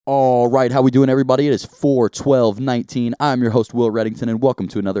All right, how we doing, everybody? It is 4/12/19. I'm your host, Will Reddington, and welcome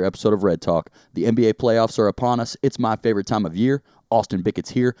to another episode of Red Talk. The NBA playoffs are upon us. It's my favorite time of year. Austin Bickett's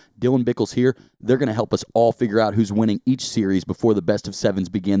here. Dylan Bickle's here. They're going to help us all figure out who's winning each series before the best of sevens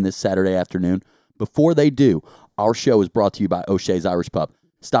begin this Saturday afternoon. Before they do, our show is brought to you by O'Shea's Irish Pub.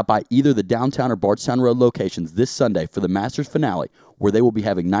 Stop by either the downtown or Bardstown Road locations this Sunday for the Masters finale, where they will be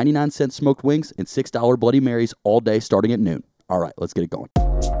having 99-cent smoked wings and $6 Bloody Marys all day starting at noon. All right, let's get it going.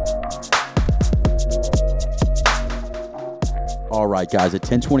 All right, guys, at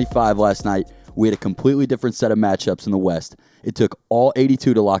 10:25 last night, we had a completely different set of matchups in the West. It took all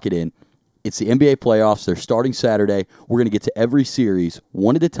 82 to lock it in. It's the NBA playoffs. They're starting Saturday. We're going to get to every series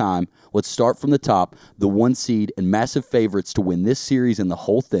one at a time. Let's start from the top. The one seed and massive favorites to win this series and the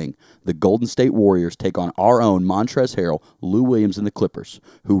whole thing, the Golden State Warriors, take on our own Montrezl Harrell, Lou Williams, and the Clippers,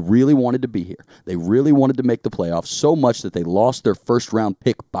 who really wanted to be here. They really wanted to make the playoffs so much that they lost their first-round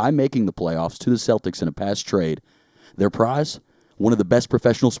pick by making the playoffs to the Celtics in a past trade. Their prize? One of the best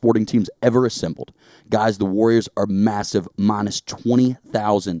professional sporting teams ever assembled. Guys, the Warriors are massive, minus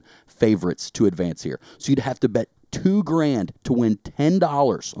 20,000 favorites to advance here. So you'd have to bet $2,000 to win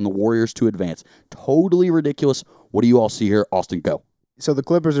 $10 on the Warriors to advance. Totally ridiculous. What do you all see here? Austin, go. So the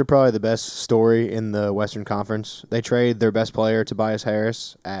Clippers are probably the best story in the Western Conference. They trade their best player, Tobias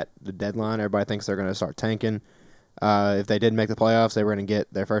Harris, at the deadline. Everybody thinks they're going to start tanking. If they didn't make the playoffs, they were going to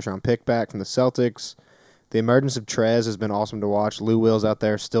get their first-round pick back from the Celtics. The emergence of Trez has been awesome to watch. Lou Will's out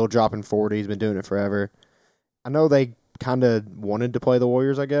there still dropping 40. He's been doing it forever. I know they kind of wanted to play the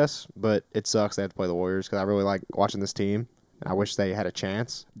Warriors, I guess, but it sucks they have to play the Warriors because I really like watching this team. I wish they had a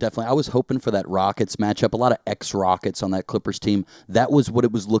chance. Definitely. I was hoping for that Rockets matchup. A lot of ex-Rockets on that Clippers team. That was what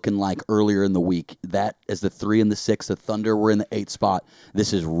it was looking like earlier in the week. That as the 3 and the 6, the Thunder were in the 8th spot.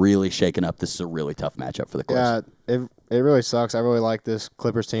 This is really shaken up. This is a really tough matchup for the Clippers. Yeah, it really sucks. I really like this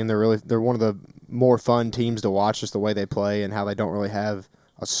Clippers team. They're one of the more fun teams to watch, just the way they play and how they don't really have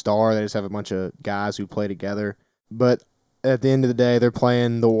a star. They just have a bunch of guys who play together. But at the end of the day, they're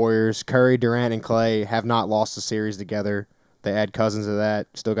playing the Warriors. Curry, Durant, and Clay have not lost a series together. They add Cousins to that.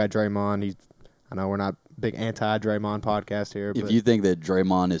 Still got Draymond. I know we're not big anti-Draymond podcast here. If you think that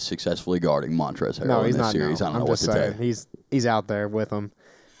Draymond is successfully guarding Montrezl Harrell in this series, I don't know what to tell you. He's out there with them.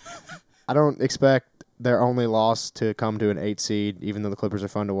 I don't expect their only loss to come to an 8 seed, even though the Clippers are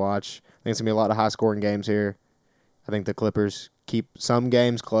fun to watch. I think it's going to be a lot of high-scoring games here. I think the Clippers keep some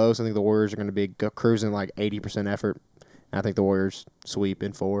games close. I think the Warriors are going to be cruising like 80% effort. And I think the Warriors sweep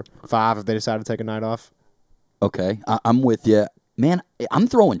in 4. 5 if they decide to take a night off. Okay, I'm with you. Man, I'm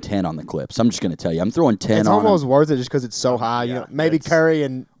throwing 10 on the Clips. I'm just going to tell you. I'm throwing 10 on It's almost worth it just because it's so high. Yeah, maybe Curry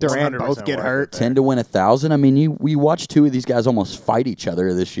and Durant both get hurt. 10 to win 1,000. I mean, we watch 2 of these guys almost fight each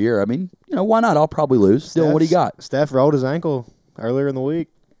other this year. I mean, why not? I'll probably lose. Still, what do you got? Steph rolled his ankle earlier in the week.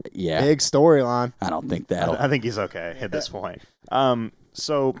 Yeah. Big storyline. I don't think that'll. I think he's okay at this point.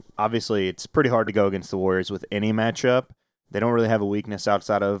 So, obviously, it's pretty hard to go against the Warriors with any matchup. They don't really have a weakness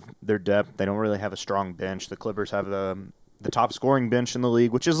outside of their depth. They don't really have a strong bench. The Clippers have the top scoring bench in the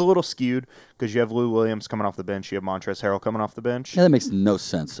league, which is a little skewed because you have Lou Williams coming off the bench. You have Montrezl Harrell coming off the bench. Yeah, that makes no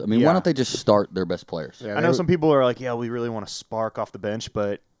sense. I mean, why don't they just start their best players? Yeah, I know some people are like, yeah, we really want to spark off the bench,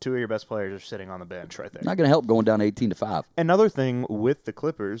 but 2 of your best players are sitting on the bench right there. Not going to help going down 18-5. Another thing with the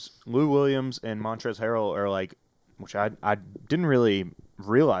Clippers, Lou Williams and Montrezl Harrell are like, which I didn't really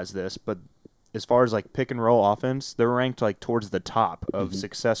realize this, but as far as like pick and roll offense, they're ranked like towards the top of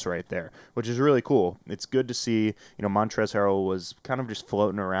success right there, which is really cool. It's good to see, Montrezl Harrell was kind of just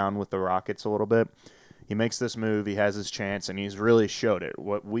floating around with the Rockets a little bit. He makes this move, he has his chance, and he's really showed it.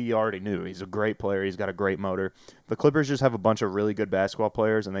 What we already knew. He's a great player, he's got a great motor. The Clippers just have a bunch of really good basketball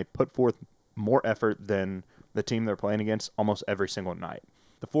players, and they put forth more effort than the team they're playing against almost every single night.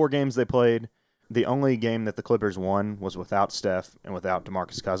 The 4 games they played, the only game that the Clippers won was without Steph and without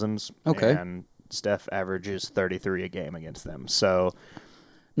DeMarcus Cousins. Okay. And Steph averages 33 a game against them. So,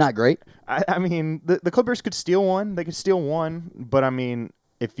 not great. I mean, the Clippers could steal one. They could steal one. But, I mean,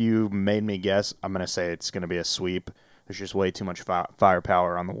 if you made me guess, I'm going to say it's going to be a sweep. There's just way too much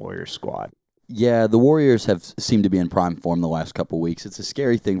firepower on the Warriors squad. Yeah, the Warriors have seemed to be in prime form the last couple of weeks. It's a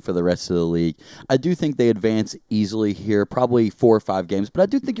scary thing for the rest of the league. I do think they advance easily here, probably 4 or 5 games, but I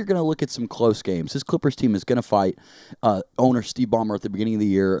do think you're going to look at some close games. This Clippers team is going to fight owner Steve Ballmer at the beginning of the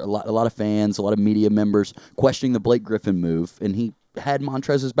year. A lot of fans, a lot of media members questioning the Blake Griffin move, and he had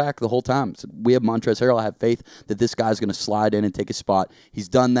Montrez's back the whole time. So we have Montrezl Harrell. I have faith that this guy's going to slide in and take a spot. He's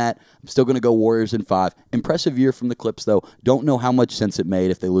done that. I'm still going to go Warriors in 5. Impressive year from the Clips, though. Don't know how much sense it made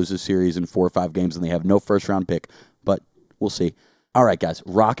if they lose a series in 4 or 5 games and they have no first-round pick, but we'll see. All right, guys,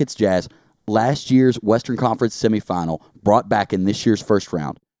 Rockets Jazz. Last year's Western Conference semifinal brought back in this year's first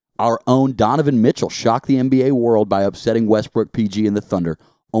round. Our own Donovan Mitchell shocked the NBA world by upsetting Westbrook, PG, and the Thunder,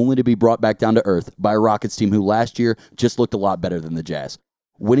 only to be brought back down to earth by a Rockets team who last year just looked a lot better than the Jazz.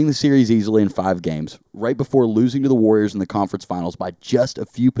 Winning the series easily in 5 games, right before losing to the Warriors in the conference finals by just a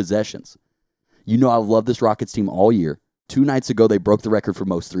few possessions. You know I've loved this Rockets team all year. 2 nights ago, they broke the record for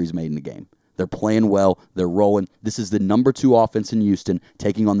most threes made in a game. They're playing well. They're rolling. This is the number 2 offense in Houston,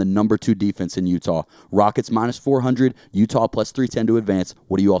 taking on the number 2 defense in Utah. Rockets minus 400, Utah plus 310 to advance.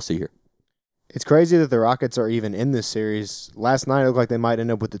 What do you all see here? It's crazy that the Rockets are even in this series. Last night, it looked like they might end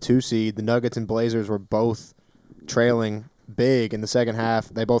up with the 2 seed. The Nuggets and Blazers were both trailing big in the second half.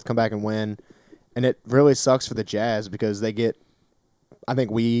 They both come back and win. And it really sucks for the Jazz because they get, I think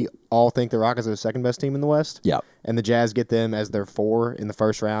we all think the Rockets are the second best team in the West. Yeah. And the Jazz get them as their 4 in the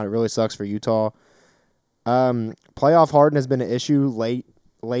first round. It really sucks for Utah. Playoff Harden has been an issue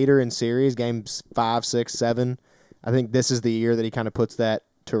later in series, games 5, 6, 7. I think this is the year that he kind of puts that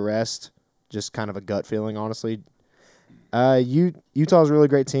to rest. Just kind of a gut feeling, honestly. Utah's a really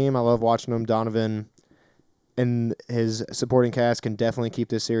great team. I love watching them. Donovan and his supporting cast can definitely keep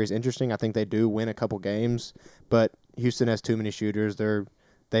this series interesting. I think they do win a couple games, but Houston has too many shooters.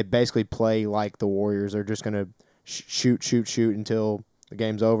 They basically play like the Warriors. They're just going to shoot until the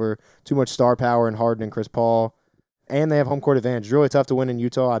game's over. Too much star power in Harden and Chris Paul. And they have home court advantage. It's really tough to win in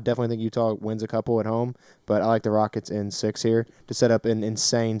Utah. I definitely think Utah wins a couple at home, but I like the Rockets in 6 here to set up an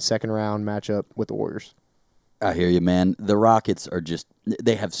insane second-round matchup with the Warriors. I hear you, man. The Rockets are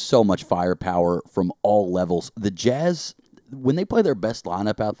they have so much firepower from all levels. The Jazz, when they play their best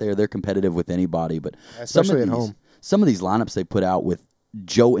lineup out there, they're competitive with anybody, but especially at home. Some of these lineups they put out with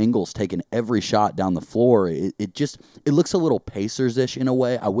Joe Ingles taking every shot down the floor, it looks a little Pacers-ish in a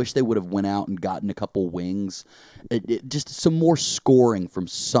way. I wish they would have went out and gotten a couple wings. Just some more scoring from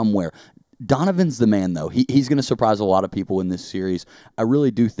somewhere. Donovan's the man, though. He's going to surprise a lot of people in this series. I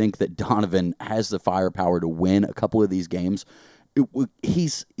really do think that Donovan has the firepower to win a couple of these games.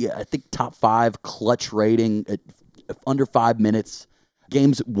 He's, I think, top 5 clutch rating at under 5 minutes.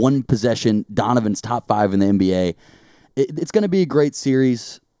 Games 1 possession. Donovan's top 5 in the NBA. It's going to be a great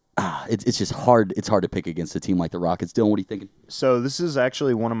series. It's just hard. It's hard to pick against a team like the Rockets. Dylan, what are you thinking? So this is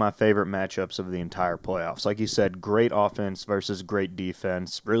actually one of my favorite matchups of the entire playoffs. Like you said, great offense versus great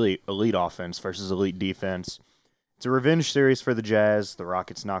defense. Really elite offense versus elite defense. It's a revenge series for the Jazz. The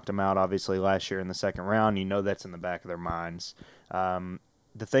Rockets knocked them out, obviously, last year in the second round. You know that's in the back of their minds.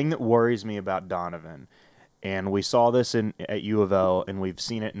 The thing that worries me about Donovan, and we saw this at U of L, and we've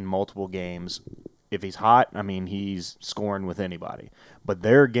seen it in multiple games. If he's hot, I mean, he's scoring with anybody. But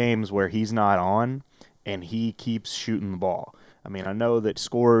there are games where he's not on, and he keeps shooting the ball. I mean, I know that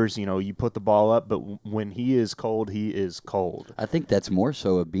scorers, you put the ball up, but when he is cold, he is cold. I think that's more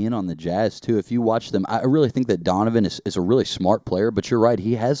so of being on the Jazz, too. If you watch them, I really think that Donovan is a really smart player, but you're right.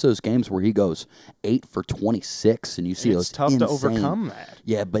 He has those games where he goes 8 for 26, and you see those tough insane. to overcome that.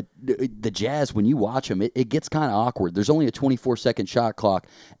 Yeah, but the Jazz, when you watch them, it gets kind of awkward. There's only a 24-second shot clock,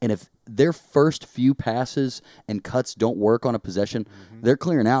 and if their first few passes and cuts don't work on a possession, they're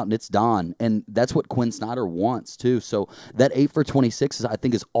clearing out, and it's Don. And that's what Quinn Snyder wants, too. So that 8 for 26, I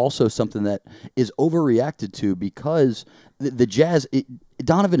think, is also something that is overreacted to because the Jazz,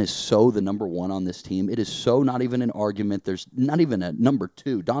 Donovan is so the number 1 on this team. It is so not even an argument. There's not even a number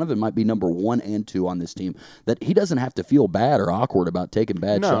 2. Donovan might be number 1 and 2 on this team. That he doesn't have to feel bad or awkward about taking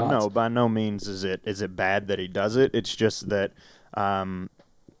bad shots. No, by no means is it bad that he does it. It's just that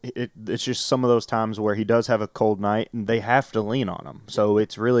it's just some of those times where he does have a cold night and they have to lean on him. So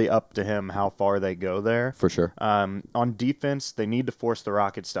it's really up to him how far they go there. For sure. On defense, they need to force the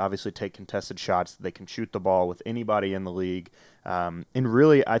Rockets to obviously take contested shots. They can shoot the ball with anybody in the league. And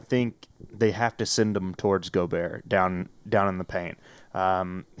really, I think they have to send them towards Gobert down in the paint.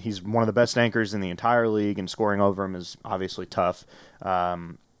 He's one of the best anchors in the entire league, and scoring over him is obviously tough.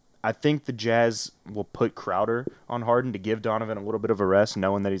 I think the Jazz will put Crowder on Harden to give Donovan a little bit of a rest,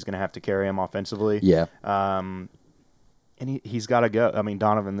 knowing that he's going to have to carry him offensively. Yeah. And he's got to go. I mean,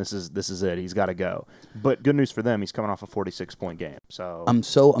 Donovan, this is it. He's got to go. But good news for them, he's coming off a 46-point game. So I'm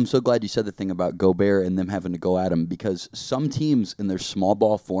so glad you said the thing about Gobert and them having to go at him, because some teams in their small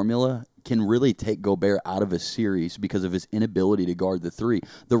ball formula can really take Gobert out of a series because of his inability to guard the 3.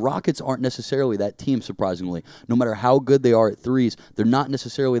 The Rockets aren't necessarily that team, surprisingly. No matter how good they are at threes, they're not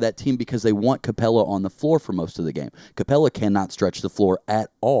necessarily that team because they want Capella on the floor for most of the game. Capella cannot stretch the floor at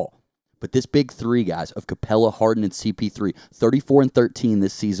all. But this big 3, guys, of Capella, Harden, and CP3, 34 and 13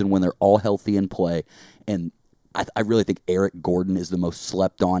 this season when they're all healthy in play. And I really think Eric Gordon is the most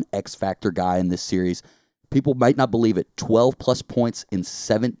slept-on X-Factor guy in this series. People might not believe it. 12-plus points in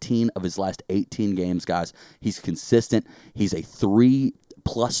 17 of his last 18 games, guys. He's consistent. He's a 3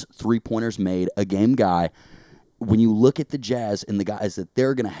 plus 3-pointers made a game guy. When you look at the Jazz and the guys that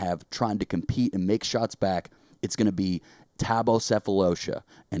they're going to have trying to compete and make shots back, it's going to be Thabo Sefolosha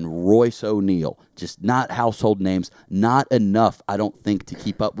and Royce O'Neal. Just not household names. Not enough, I don't think, to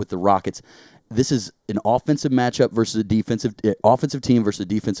keep up with the Rockets. This is an offensive matchup versus a offensive team versus a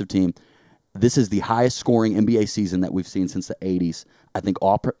defensive team. This is the highest scoring NBA season that we've seen since the 80s. I think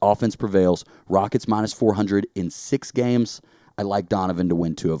offense prevails. Rockets minus 400 in 6 games. I like Donovan to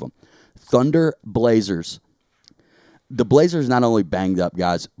win 2 of them. Thunder, Blazers. The Blazers not only banged up,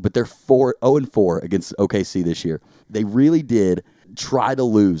 guys, but they're 0-4 against OKC this year. They really did try to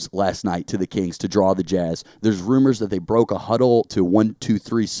lose last night to the Kings to draw the Jazz. There's rumors that they broke a huddle to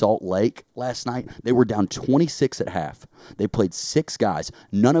 1-2-3 Salt Lake last night. They were down 26 at half. They played 6 guys,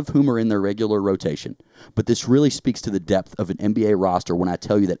 none of whom are in their regular rotation. But this really speaks to the depth of an NBA roster when I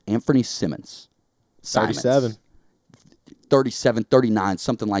tell you that Anthony Simons, 37. 37, 39,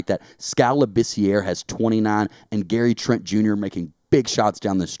 something like that. Skal Labissiere has 29, and Gary Trent Jr. making big shots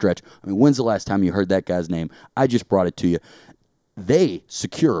down the stretch. I mean, when's the last time you heard that guy's name? I just brought it to you. They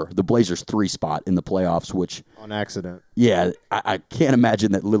secure the Blazers' 3 spot in the playoffs, which... On accident. Yeah, I can't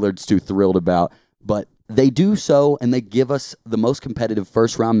imagine that Lillard's too thrilled about. But they do so, and they give us the most competitive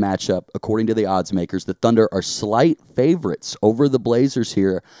first-round matchup, according to the odds makers. The Thunder are slight favorites over the Blazers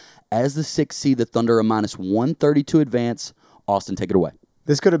here. As the 6th seed, the Thunder are minus 132 advance. Austin, take it away.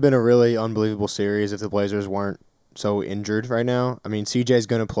 This could have been a really unbelievable series if the Blazers weren't so injured right now. I mean, CJ's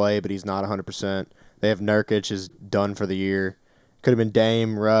going to play, but he's not 100%. They have Nurkic is done for the year. Could have been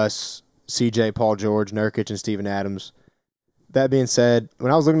Dame, Russ, CJ, Paul George, Nurkic, and Steven Adams. That being said,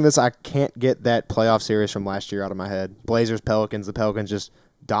 when I was looking at this, I can't get that playoff series from last year out of my head. Blazers, Pelicans. The Pelicans just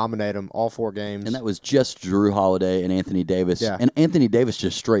dominate them all 4 games. And that was just Drew Holiday and Anthony Davis. Yeah. And Anthony Davis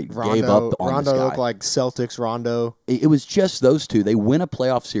just straight gave up on Rondo this guy. looked like Celtics Rondo. It was just those two. They win a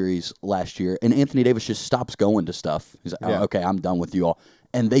playoff series last year, and Anthony Davis just stops going to stuff. He's like, Yeah. oh, okay, I'm done with you all.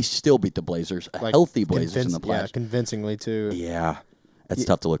 And they still beat the Blazers, healthy Blazers in the playoffs. Yeah, convincingly, too. Yeah, that's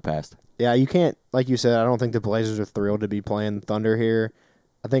tough to look past. Yeah, you can't, like you said, I don't think the Blazers are thrilled to be playing the Thunder here.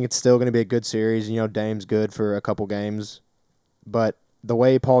 I think it's still going to be a good series. You know, Dame's good for a couple games. But the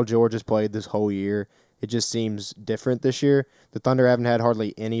way Paul George has played this whole year, it just seems different this year. The Thunder haven't had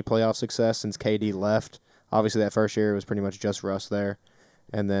hardly any playoff success since KD left. Obviously, that first year it was pretty much just Russ there.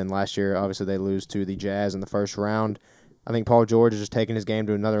 And then last year, obviously, they lose to the Jazz in the first round. I think Paul George is just taking his game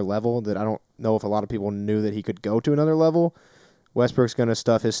to another level that I don't know if a lot of people knew that he could go to another level. Westbrook's going to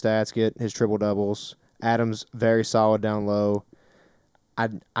stuff his stats, get his triple-doubles. Adams, very solid down low.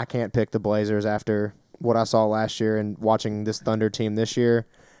 I can't pick the Blazers after what I saw last year and watching this Thunder team this year.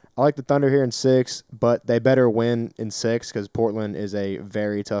 I like the Thunder here in 6, but they better win in 6 because Portland is a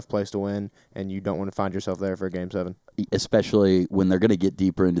very tough place to win, and you don't want to find yourself there for Game 7. Especially when they're going to get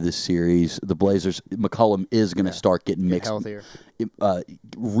deeper into this series. The Blazers, McCollum is going to start getting mixed, healthier.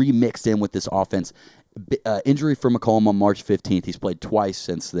 Remixed in with this offense. Injury for McCollum on March 15th. He's played twice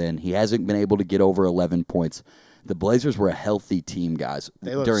since then. He hasn't been able to get over 11 points. The Blazers were a healthy team, guys.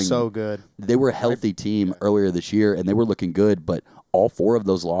 They looked so good. They were a healthy team earlier this year, and they were looking good, but all 4 of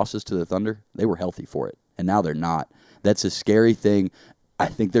those losses to the Thunder, they were healthy for it, and now they're not. That's a scary thing. I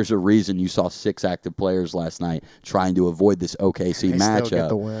think there's a reason you saw 6 active players last night trying to avoid this OKC matchup. Still get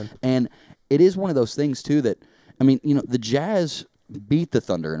the win. And it is one of those things, too, that, I mean, you know, the Jazz beat the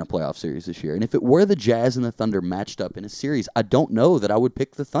Thunder in a playoff series this year. And if it were the Jazz and the Thunder matched up in a series, I don't know that I would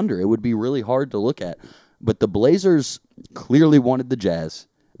pick the Thunder. It would be really hard to look at. But the Blazers clearly wanted the Jazz.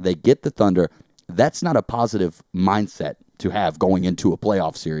 They get the Thunder. That's not a positive mindset to have going into a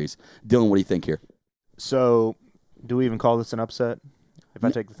playoff series. Dylan, what do you think here? So, do we even call this an upset if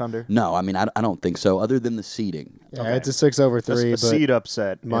I take the Thunder? No, I mean, I don't think so, other than the seeding. Yeah, Okay. It's a 6-3, A but seed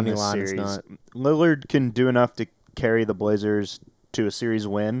upset money in this line is series. not. Lillard can do enough to carry the Blazers to a series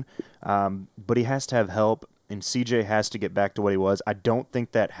win, but he has to have help, and CJ has to get back to what he was. I don't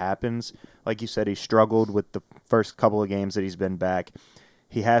think that happens. Like you said, he struggled with the first couple of games that he's been back.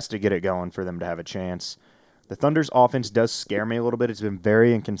 He has to get it going for them to have a chance. The Thunder's offense does scare me a little bit. It's been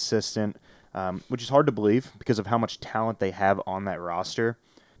very inconsistent, which is hard to believe because of how much talent they have on that roster.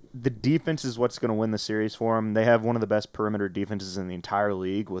 The defense is what's going to win the series for them. They have one of the best perimeter defenses in the entire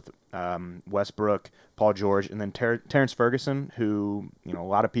league with Westbrook, Paul George, and then Terrence Ferguson, who a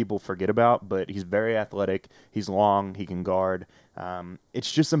lot of people forget about, but he's very athletic. He's long. He can guard.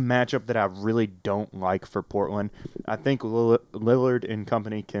 It's just a matchup that I really don't like for Portland. I think Lillard and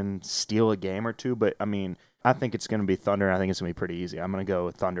company can steal a game or two, but I think it's going to be Thunder, and I think it's going to be pretty easy. I'm going to go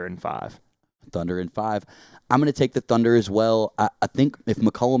with Thunder in 5. Thunder in 5. I'm going to take the Thunder as well. I think if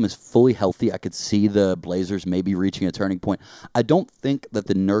McCollum is fully healthy, I could see the Blazers maybe reaching a turning point. I don't think that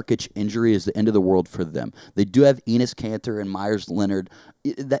the Nurkic injury is the end of the world for them. They do have Enes Kanter and Myers Leonard.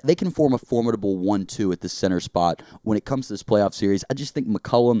 They can form a formidable 1-2 at the center spot when it comes to this playoff series. I just think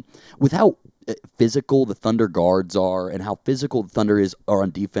McCollum, with how physical the Thunder guards are and how physical the Thunder are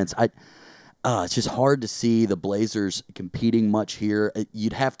on defense, it's just hard to see the Blazers competing much here.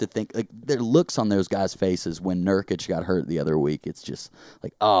 You'd have to think, like, their looks on those guys' faces when Nurkic got hurt the other week. It's just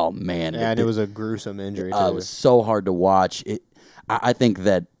like, oh, man. Yeah, and it was a gruesome injury, too. It was so hard to watch. I think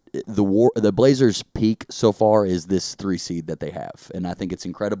that the Blazers' peak so far is this 3 seed that they have, and I think it's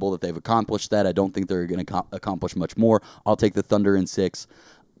incredible that they've accomplished that. I don't think they're going to accomplish much more. I'll take the Thunder in 6.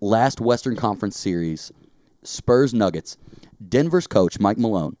 Last Western Conference series, Spurs-Nuggets. Denver's coach, Mike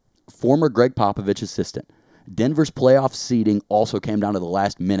Malone, former Greg Popovich assistant. Denver's playoff seeding also came down to the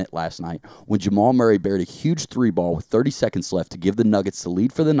last minute last night when Jamal Murray buried a huge 3-ball with 30 seconds left to give the Nuggets the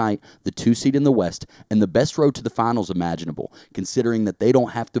lead for the night, the 2 seed in the West, and the best road to the finals imaginable, considering that they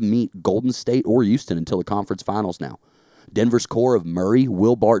don't have to meet Golden State or Houston until the conference finals now. Denver's core of Murray,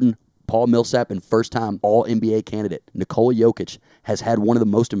 Will Barton, Paul Millsap, and first-time All-NBA candidate Nikola Jokic has had one of the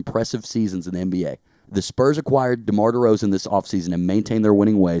most impressive seasons in the NBA. The Spurs acquired DeMar DeRozan this offseason and maintained their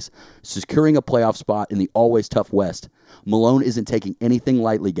winning ways, securing a playoff spot in the always tough West. Malone isn't taking anything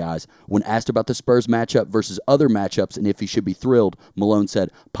lightly, guys. When asked about the Spurs matchup versus other matchups and if he should be thrilled, Malone said,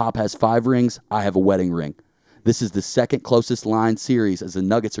 "Pop has 5 rings, I have a wedding ring." This is the second closest line series as the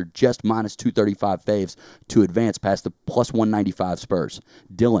Nuggets are just minus 235 faves to advance past the plus 195 Spurs.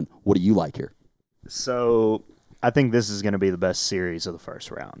 Dylan, what do you like here? So I think this is going to be the best series of the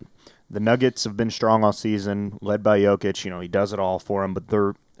first round. The Nuggets have been strong all season, led by Jokic. He does it all for them, but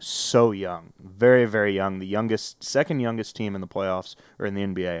they're so young, very, very young. The second youngest team in the playoffs, or in the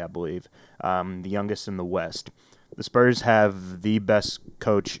NBA, I believe. The youngest in the West. The Spurs have the best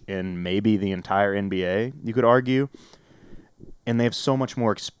coach in maybe the entire NBA, you could argue, and they have so much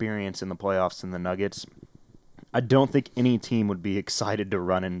more experience in the playoffs than the Nuggets. I don't think any team would be excited to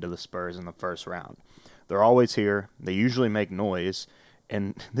run into the Spurs in the first round. They're always here. They usually make noise.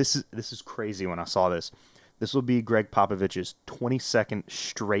 And this is crazy when I saw this. This will be Greg Popovich's 22nd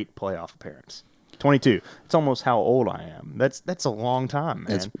straight playoff appearance. 22. It's almost how old I am. That's a long time,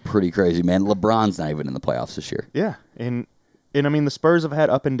 man. That's pretty crazy, man. LeBron's not even in the playoffs this year. Yeah, and I mean, the Spurs have had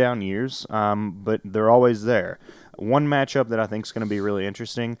up and down years, but they're always there. One matchup that I think is going to be really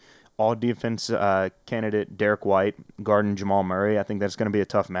interesting, all-defense candidate Derek White guarding Jamal Murray. I think that's going to be a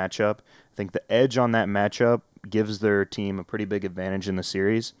tough matchup. I think the edge on that matchup gives their team a pretty big advantage in the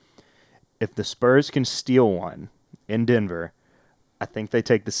series. If the Spurs can steal one in Denver, I think they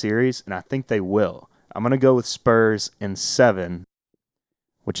take the series, and I think they will. I'm going to go with Spurs in 7,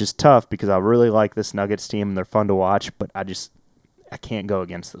 which is tough because I really like this Nuggets team, and they're fun to watch, but I can't go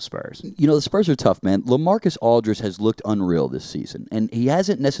against the Spurs. The Spurs are tough, man. LaMarcus Aldridge has looked unreal this season, and he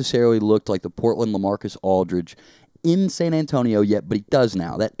hasn't necessarily looked like the Portland LaMarcus Aldridge in San Antonio yet, but he does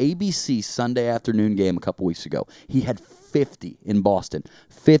now. That ABC Sunday afternoon game a couple weeks ago, he had 50 in Boston.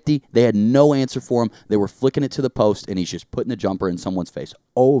 50. They had no answer for him. They were flicking it to the post, and he's just putting the jumper in someone's face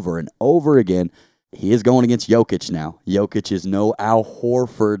over and over again. He is going against Jokic now. Jokic is no Al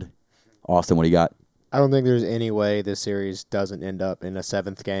Horford. Austin, what do you got? I don't think there's any way this series doesn't end up in a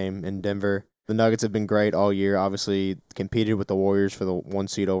 7th game in Denver. The Nuggets have been great all year, obviously competed with the Warriors for the 1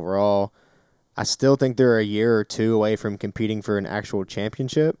 seed overall. I still think they're a year or 2 away from competing for an actual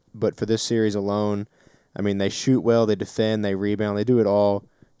championship, but for this series alone, I mean, they shoot well, they defend, they rebound, they do it all.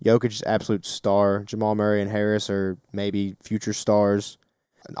 Jokic is absolute star. Jamal Murray and Harris are maybe future stars.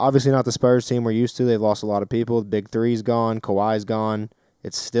 And obviously not the Spurs team we're used to. They've lost a lot of people. The big three's gone. Kawhi's gone.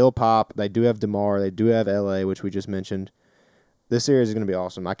 It's still Pop. They do have DeMar. They do have LA, which we just mentioned. This series is going to be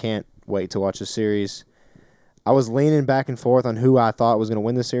awesome. I can't wait to watch this series. I was leaning back and forth on who I thought was going to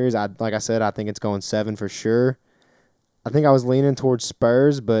win the series. Like I said, I think it's going 7 for sure. I think I was leaning towards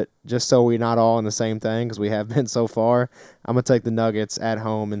Spurs, but just so we're not all in the same thing, because we have been so far, I'm going to take the Nuggets at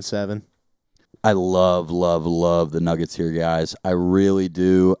home in 7. I love the Nuggets here, guys. I really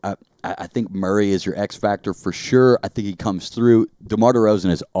do. I think Murray is your X factor for sure. I think he comes through. DeMar DeRozan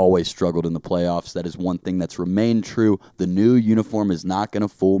has always struggled in the playoffs. That is one thing that's remained true. The new uniform is not going to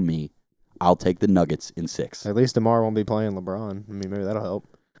fool me. I'll take the Nuggets in 6. At least DeMar won't be playing LeBron. I mean, maybe that'll help.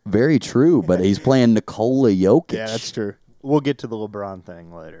 Very true, but he's playing Nikola Jokic. Yeah, that's true. We'll get to the LeBron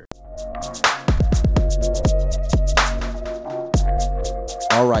thing later.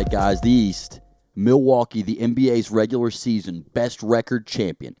 All right, guys, the East. Milwaukee, the NBA's regular season best record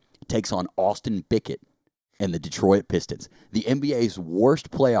champion, takes on Austin Bickett and the Detroit Pistons, the NBA's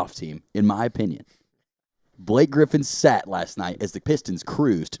worst playoff team, in my opinion. Blake Griffin sat last night as the Pistons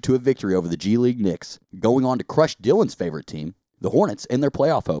cruised to a victory over the G League Knicks, going on to crush Dylan's favorite team, the Hornets, and their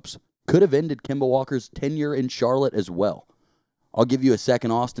playoff hopes. Could have ended Kemba Walker's tenure in Charlotte as well. I'll give you a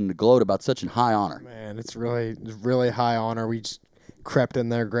second, Austin, to gloat about such a high honor. Man, it's really high honor. We just crept in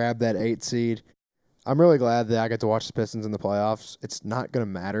there, grabbed that 8 seed. I'm really glad that I get to watch the Pistons in the playoffs. It's not going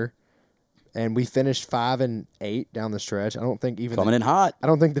to matter. And we finished 5-8 down the stretch. I don't think even Coming in hot. I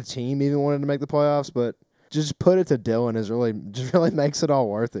don't think the team even wanted to make the playoffs, but just put it to Dylan really makes it all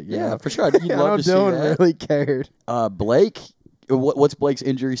worth it. You know? For sure. You'd I love know to see Dylan that. really cared. Blake, what's Blake's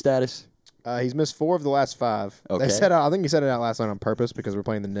injury status? He's missed 4 of the last 5. Okay. I think he said it out last night on purpose because we're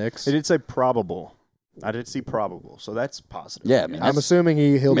playing the Knicks. It did say probable. I did see probable, so that's positive. Yeah, I mean, I'm assuming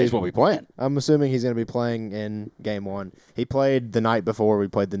he'll may be as well be playing. I'm assuming he's going to be playing in Game 1. He played the night before we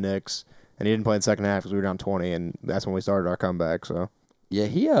played the Knicks, and he didn't play in the second half because we were down 20, and that's when we started our comeback. So Yeah,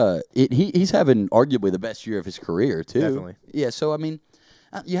 he's having arguably the best year of his career too. Definitely. Yeah, so I mean,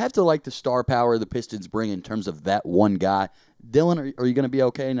 you have to like the star power the Pistons bring in terms of that one guy. Dylan, are you going to be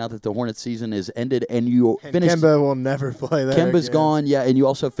okay now that the Hornets season is ended and you finished? Kemba will never play there. Kemba's again. gone, yeah, and you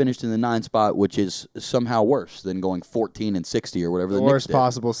also finished in the 9th spot, which is somehow worse than going 14-60 or whatever The the Knicks worst did.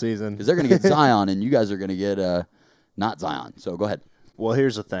 possible season. Because they're going to get Zion, and you guys are going to get not Zion. So go ahead. Well,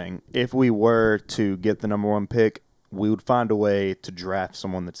 here's the thing. If we were to get the number 1 pick, we would find a way to draft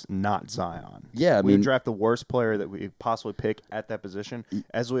someone that's not Zion. Yeah, I we mean- would draft the worst player that we could possibly pick at that position,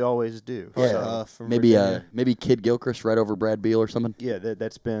 as we always do. Yeah, So, maybe Kid Gilchrist right over Brad Beal or something. yeah,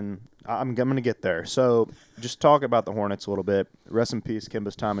 that's been. I'm going to get there. So, just talk about the Hornets a little bit. Rest in peace,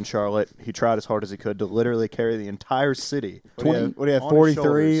 Kemba's time in Charlotte. He tried as hard as he could to literally carry the entire city. What do you have, on his 43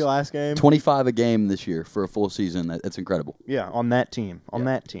 shoulders. last game? 25 a game this year for a full season. That's incredible. Yeah, on that team.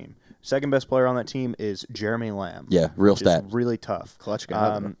 That team. Second best player on that team is Jeremy Lamb. Yeah, real which is stat. really tough. Clutch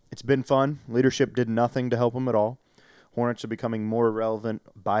guy. It's been fun. Leadership did nothing to help him at all. Hornets are becoming more relevant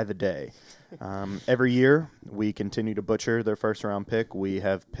by the day. Every year, we continue to butcher their first-round pick. We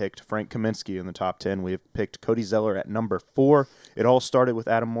have picked Frank Kaminsky in the top 10. We have picked Cody Zeller at number 4. It all started with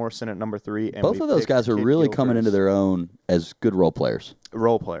Adam Morrison at number 3. And Both we of those picked guys are Kid really coming Gilchrist. into their own as good role players.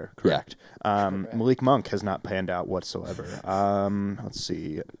 Role player, correct. Malik Monk has not panned out whatsoever. Let's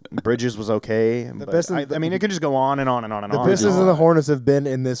see. Bridges was okay. But Pistons- I mean, it could just go on and on and on and The on. Pistons and and the on. Hornets have been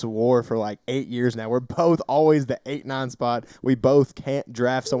in this war for like 8 years now. We're both always the 8-9 spot. We both can't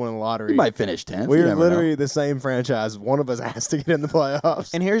draft someone in the lottery. We might finish 10th. We're literally the same franchise. One of us has to get in the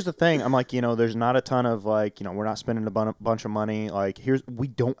playoffs. And here's the thing. I'm like, there's not a ton of we're not spending a bunch of money. Like, we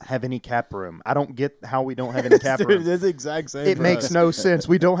don't have any cap room. I don't get how we don't have any cap Dude, room. it's the exact same. It for makes us. no sense.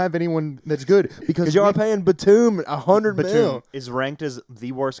 We don't have anyone that's good Because y'all are paying Batum $100 Batum mil. is ranked as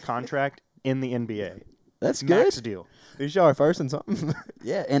the worst contract in the NBA. That's Max good. deal. These y'all are first in something.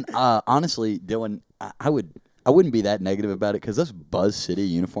 Yeah, and honestly, Dylan, I wouldn't be that negative about it because those Buzz City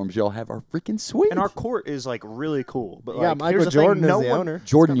uniforms y'all have are freaking sweet. And our court is like really cool. But Yeah, like, Michael here's the Jordan thing, is no the one, owner.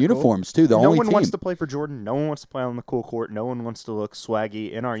 Jordan Kinda cool. uniforms too. The No only one team. wants to play for Jordan. No one wants to play on the cool court. No one wants to look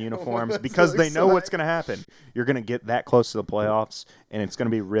swaggy in our uniforms wants to because look they know what's swaggy. going to happen. You're going to get that close to the playoffs, and it's going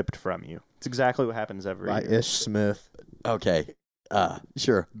to be ripped from you. It's exactly what happens every By year. Ish Smith. Okay,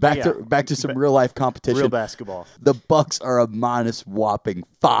 sure. Back Yeah. to some real life competition. Real basketball. The Bucks are a minus whopping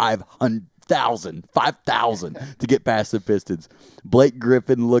 5,000 to get past the Pistons. Blake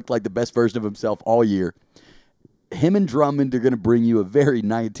Griffin looked like the best version of himself all year. Him and Drummond are going to bring you a very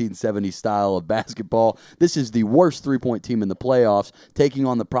 1970s style of basketball. This is the worst three-point team in the playoffs, taking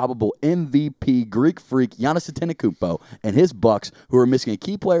on the probable MVP Greek freak Giannis Antetokounmpo and his Bucks, who are missing a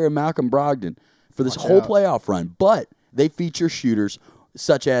key player in Malcolm Brogdon for this whole out. playoff run. But they feature shooters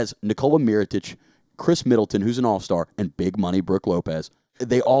such as Nikola Mirotic, Chris Middleton, who's an all-star, and big money Brook Lopez.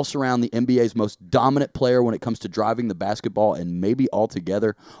 They all surround the NBA's most dominant player when it comes to driving the basketball and maybe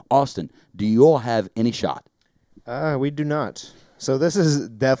altogether. Austin, do you all have any shot? We do not. So this is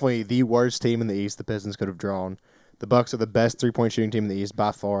definitely the worst team in the East the Pistons could have drawn. The Bucks are the best three-point shooting team in the East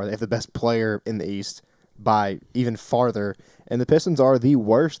by far. They have the best player in the East by even farther. And the Pistons are the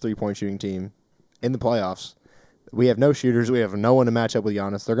worst three-point shooting team in the playoffs. We have no shooters. We have no one to match up with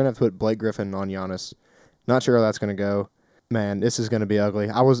Giannis. They're going to have to put Blake Griffin on Giannis. Not sure how that's going to go. Man, this is going to be ugly.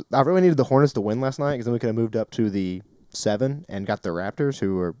 I really needed the Hornets to win last night because then we could have moved up to the 7 and got the Raptors,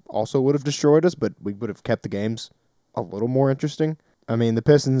 who also would have destroyed us, but we would have kept the games a little more interesting. I mean, the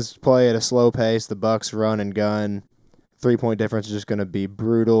Pistons play at a slow pace. The Bucks run and gun. 3-point difference is just going to be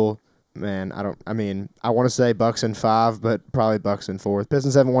brutal. Man, I want to say Bucks in 5, but probably Bucks in 4. The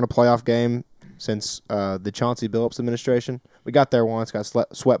Pistons haven't won a playoff game since the Chauncey Billups administration. We got there once, got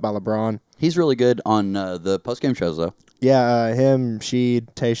swept by LeBron. He's really good on the post-game shows, though. Yeah, him,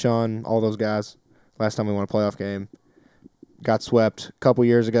 Sheed, Tayshaun, all those guys. Last time we won a playoff game. Got swept a couple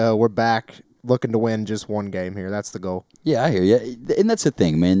years ago. We're back looking to win just one game here. That's the goal. Yeah, I hear you. And that's the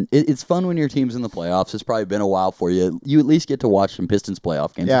thing, man. It's fun when your team's in the playoffs. It's probably been a while for you. You at least get to watch some Pistons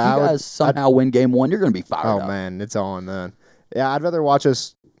playoff games. Yeah, if you guys somehow win game one, you're going to be fired up. Oh, man, it's on then. Yeah, I'd rather watch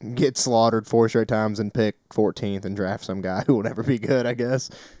us get slaughtered 4 straight times and pick 14th and draft some guy who will never be good, I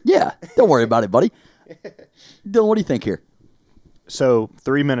guess. Yeah, don't worry about it, buddy. Dylan, what do you think here? So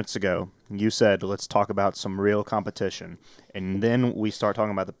 3 minutes ago, you said let's talk about some real competition, and then we start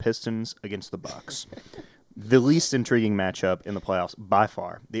talking about the Pistons against the Bucks. The least intriguing matchup in the playoffs by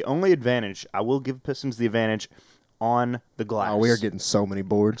far. The only advantage, I will give Pistons the advantage on the glass. Oh, we are getting so many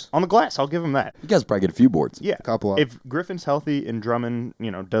boards. On the glass, I'll give them that. You guys probably get a few boards. Yeah, A couple of If Griffin's healthy and Drummond,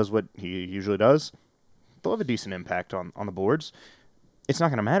 does what he usually does, they'll have a decent impact on the boards. It's not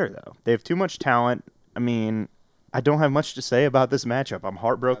going to matter though. They have too much talent. I mean, I don't have much to say about this matchup. I'm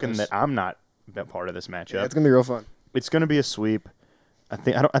heartbroken that I'm not a part of this matchup. Yeah, it's going to be real fun. It's going to be a sweep. I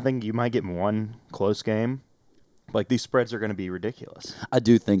think you might get one close game. Like, these spreads are going to be ridiculous. I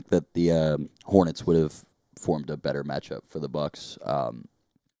do think that the Hornets would have formed a better matchup for the Bucks.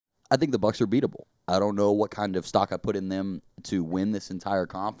 I think the Bucks are beatable. I don't know what kind of stock I put in them to win this entire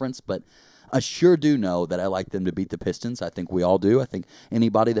conference, but I sure do know that I like them to beat the Pistons. I think we all do. I think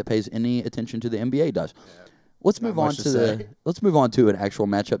anybody that pays any attention to the NBA does. Yeah. Let's move on to an actual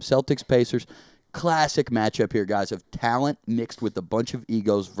matchup. Celtics Pacers. Classic matchup here, guys, of talent mixed with a bunch of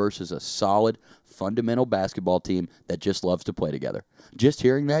egos versus a solid, fundamental basketball team that just loves to play together. Just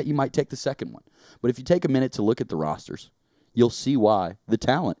hearing that, you might take the second one. But if you take a minute to look at the rosters, you'll see why the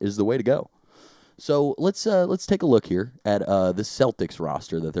talent is the way to go. So let's take a look here at the Celtics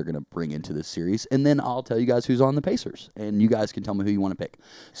roster that they're going to bring into this series, and then I'll tell you guys who's on the Pacers, and you guys can tell me who you want to pick.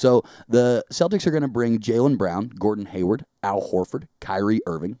 So the Celtics are going to bring Jaylen Brown, Gordon Hayward, Al Horford, Kyrie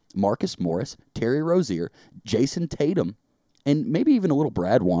Irving, Marcus Morris, Terry Rozier, Jason Tatum, and maybe even a little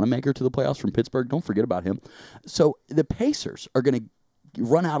Brad Wanamaker to the playoffs from Pittsburgh. Don't forget about him. So the Pacers are going to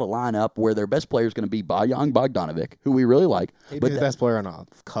run out a lineup where their best player is going to be Bojan Bogdanovic, who we really like. He'd be the best player on a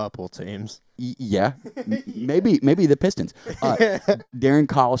couple teams. Yeah, maybe the Pistons. Darren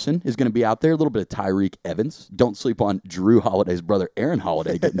Collison is going to be out there. A little bit of Tyreek Evans. Don't sleep on Drew Holiday's brother, Aaron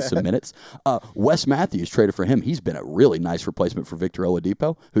Holiday, getting some minutes. Wes Matthews traded for him. He's been a really nice replacement for Victor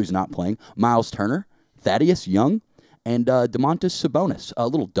Oladipo, who's not playing. Miles Turner, Thaddeus Young, and Domantas Sabonis. A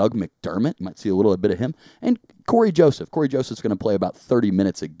little Doug McDermott. You might see a little bit of him. And Corey Joseph. Corey Joseph's going to play about 30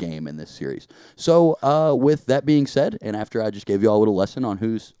 minutes a game in this series. So with that being said, and after I just gave you all a little lesson on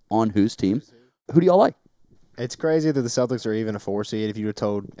whose team, who do y'all like? It's crazy that the Celtics are even a 4 seed. If you would have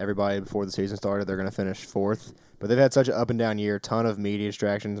told everybody before the season started they're going to finish 4th. But they've had such an up and down year, ton of media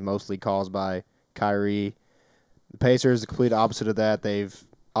distractions, mostly caused by Kyrie. The Pacers, the complete opposite of that. They've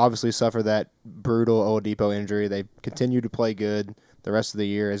obviously suffered that brutal Oladipo injury. They continue to play good the rest of the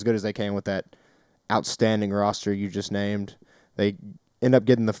year, as good as they can with that outstanding roster you just named. They end up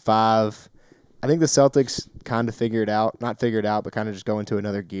getting the 5. I think the Celtics kind of not figured out, but kind of just go into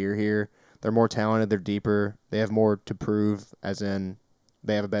another gear here. They're more talented. They're deeper. They have more to prove, as in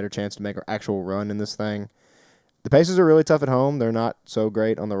they have a better chance to make an actual run in this thing. The Pacers are really tough at home. They're not so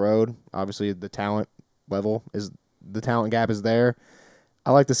great on the road. Obviously, the talent gap is there.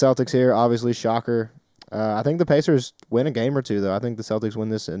 I like the Celtics here. Obviously, shocker. I think the Pacers win a game or two, though. I think the Celtics win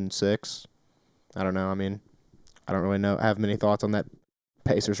this in 6. I don't know. I mean, I don't really have many thoughts on that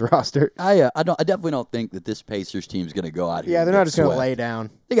Pacers roster. I definitely don't think that this Pacers team's going to go out here. Yeah, they're not just going to swept. lay down.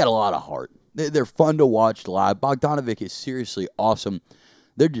 They got a lot of heart. They're fun to watch live. Bogdanovic is seriously awesome.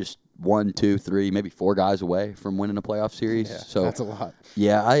 They're just 1, 2, 3, maybe 4 guys away from winning a playoff series. Yeah, so that's a lot.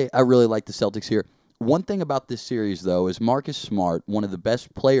 Yeah, I really like the Celtics here. One thing about this series, though, is Marcus Smart, one of the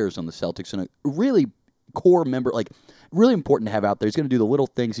best players on the Celtics, and a really core member, really important to have out there. He's going to do the little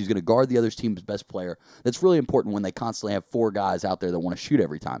things. He's going to guard the other team's best player. That's really important when they constantly have 4 guys out there that want to shoot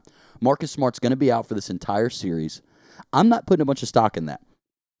every time. Marcus Smart's going to be out for this entire series. I'm not putting a bunch of stock in that.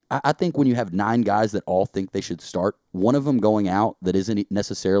 I think when you have 9 guys that all think they should start, one of them going out that isn't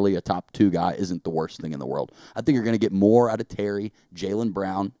necessarily a top 2 guy isn't the worst thing in the world. I think you're going to get more out of Terry, Jaylen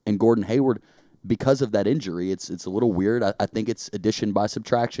Brown, and Gordon Hayward because of that injury. It's a little weird. I think it's addition by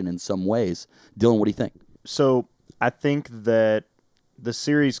subtraction in some ways. Dylan, what do you think? So I think that the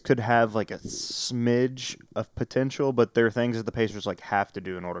series could have like a smidge of potential, but there are things that the Pacers have to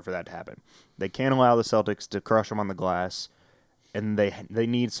do in order for that to happen. They can't allow the Celtics to crush them on the glass, and they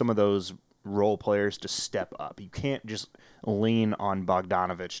need some of those role players to step up. You can't just lean on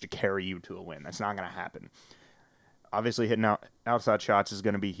Bogdanovich to carry you to a win. That's not going to happen. Obviously, hitting outside shots is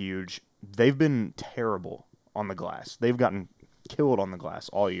going to be huge. They've been terrible on the glass. They've gotten killed on the glass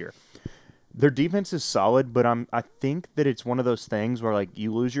all year. Their defense is solid, but I think that it's one of those things where, like,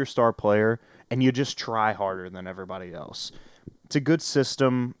 you lose your star player and you just try harder than everybody else. It's a good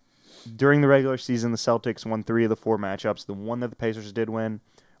system. During the regular season, the Celtics won 3 of the 4 matchups. The one that the Pacers did win,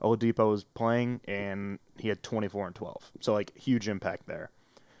 Oladipo was playing, and he had 24 and 12. So, like, huge impact there.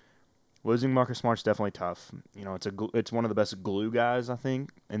 Losing Marcus Smart's definitely tough. You know, it's one of the best glue guys, I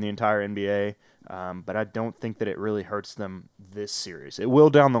think, in the entire NBA. But I don't think that it really hurts them this series. It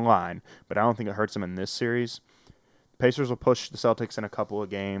will down the line, but I don't think it hurts them in this series. Pacers will push the Celtics in a couple of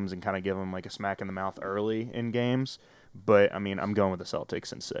games and kind of give them like a smack in the mouth early in games. But, I mean, I'm going with the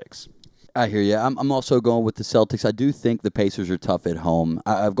Celtics in 6. I hear you. I'm also going with the Celtics. I do think the Pacers are tough at home.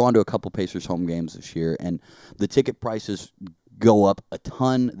 I've gone to a couple Pacers home games this year, and the ticket prices go up a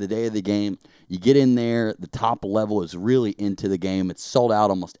ton the day of the game. You get in there, the top level is really into the game. It's sold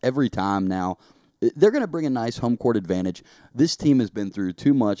out almost every time now. They're going to bring a nice home court advantage. This team has been through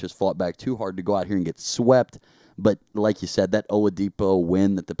too much, has fought back too hard to go out here and get swept. But like you said, that Oladipo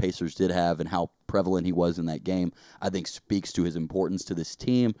win that the Pacers did have and how prevalent he was in that game, I think speaks to his importance to this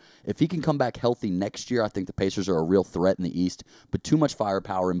team. If he can come back healthy next year, I think the Pacers are a real threat in the East, but too much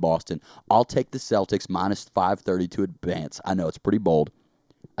firepower in Boston. I'll take the Celtics minus 530 to advance. I know it's pretty bold.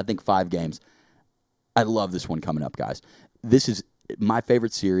 I think 5 games. I love this one coming up, guys. This is my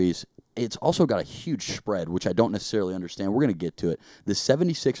favorite series. It's also got a huge spread, which I don't necessarily understand. We're going to get to it. The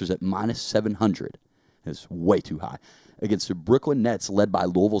 76ers at minus 700 is way too high against the Brooklyn Nets led by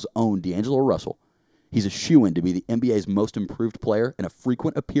Louisville's own D'Angelo Russell. He's a shoo-in to be the NBA's most improved player and a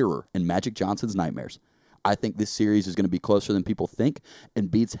frequent appearer in Magic Johnson's nightmares. I think this series is going to be closer than people think, and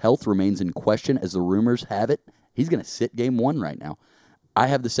Embiid's health remains in question as the rumors have it. He's going to sit game 1 right now. I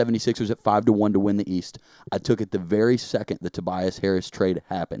have the 76ers at 5-1 to win the East. I took it the very second the Tobias Harris trade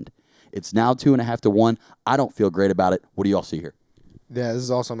happened. It's now 2.5 to 1. I don't feel great about it. What do y'all see here? Yeah, this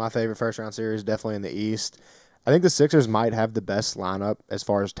is also my favorite first-round series, definitely in the East. I think the Sixers might have the best lineup as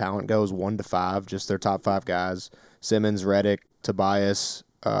far as talent goes, 1 to 5, just their top 5 guys. Simmons, Redick, Tobias.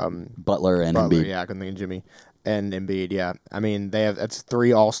 Butler and Butler, Embiid. yeah, I couldn't think of Jimmy. And Embiid, yeah. I mean, that's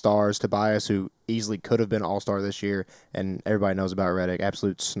 3 All-Stars. Tobias, who easily could have been All-Star this year, and everybody knows about Redick,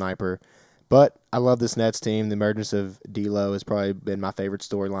 absolute sniper. But I love this Nets team. The emergence of D'Lo has probably been my favorite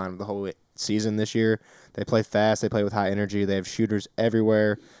storyline of the whole season this year. They play fast. They play with high energy. They have shooters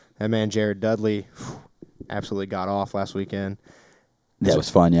everywhere. That man, Jared Dudley, absolutely got off last weekend. That was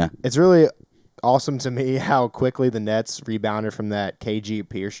fun, yeah. It's really awesome to me how quickly the Nets rebounded from that KG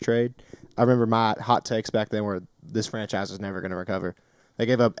Pierce trade. I remember my hot takes back then were this franchise is never going to recover. They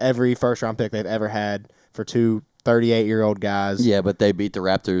gave up every first-round pick they've ever had for 2 38-year-old guys. Yeah, but they beat the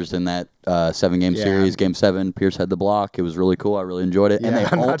Raptors in that 7-game series. Game 7, Pierce had the block. It was really cool. I really enjoyed it. Yeah, And they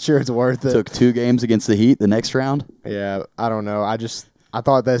I'm not sure it's worth it. took 2 games against the Heat the next round. Yeah, I don't know. I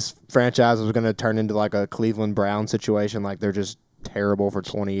thought this franchise was going to turn into like a Cleveland Brown situation, like they're just terrible for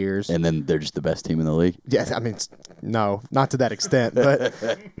 20 years. And then they're just the best team in the league. Yeah, I mean, no, not to that extent,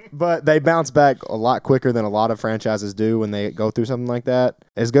 but they bounce back a lot quicker than a lot of franchises do when they go through something like that.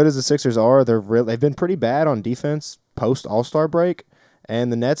 As good as the Sixers are, they've been pretty bad on defense post All-Star break,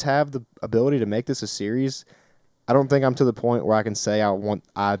 and the Nets have the ability to make this a series. I don't think I'm to the point where I can say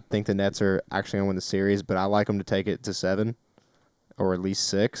I think the Nets are actually going to win the series, but I like them to take it to 7 or at least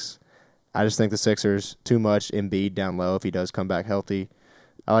 6. I just think the Sixers, too much Embiid down low if he does come back healthy.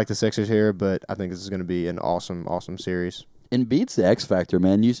 I like the Sixers here, but I think this is going to be an awesome, awesome series. Embiid's the X factor,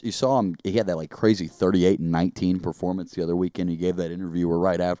 man. You saw him. He had that like crazy 38-19 performance the other weekend. He gave that interview where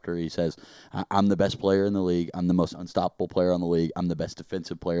right after he says, "I'm the best player in the league. I'm the most unstoppable player in the league. I'm the best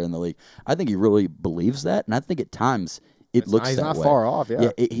defensive player in the league." I think he really believes that, and I think at times it looks he's that not way. far off.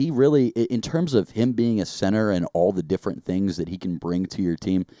 Yeah, He really, in terms of him being a center and all the different things that he can bring to your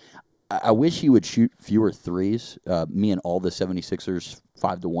team. I wish he would shoot fewer threes. Me and all the 76ers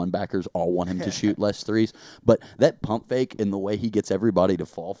 5-1 backers all want him to shoot less threes. But that pump fake and the way he gets everybody to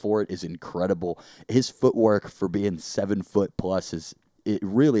fall for it is incredible. His footwork for being 7 foot plus is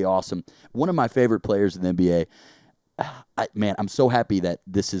really awesome. One of my favorite players in the NBA. I'm so happy that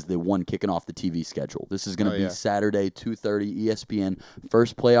this is the one kicking off the TV schedule. This is going to be Saturday, 2:30, ESPN.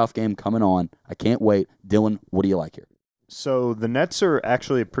 First playoff game coming on. I can't wait. Dylan, what do you like here? So the Nets are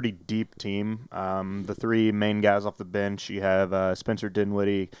actually a pretty deep team. The 3 main guys off the bench, you have Spencer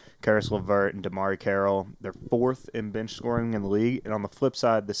Dinwiddie, Karis LeVert, and DeMar Carroll. They're 4th in bench scoring in the league. And on the flip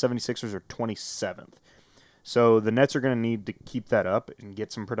side, the 76ers are 27th. So the Nets are going to need to keep that up and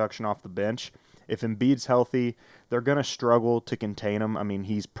get some production off the bench. If Embiid's healthy, they're going to struggle to contain him. I mean,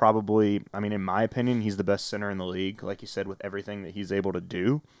 he's probably, in my opinion, he's the best center in the league, like you said, with everything that he's able to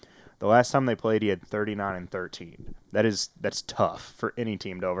do. The last time they played, he had 39 and 13. That's tough for any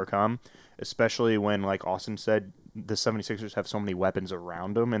team to overcome, especially when, like Austin said, the 76ers have so many weapons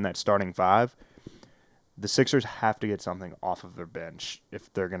around them in that starting five. The Sixers have to get something off of their bench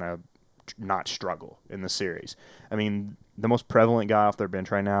if they're going to not struggle in the series. I mean, the most prevalent guy off their bench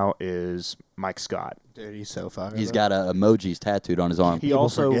right now is Mike Scott. Dude, he's so fired He's up. got emojis tattooed on his arm. He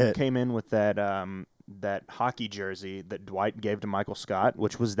also came in with that hockey jersey that Dwight gave to Michael Scott,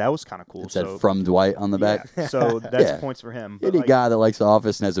 that was kind of cool. It said "From Dwight" on the back. Yeah, so that's Yeah. points for him. Any guy that likes The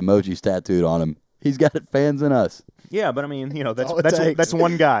Office and has emojis tattooed on him, he's got fans in us. Yeah, but I mean, all it takes. that's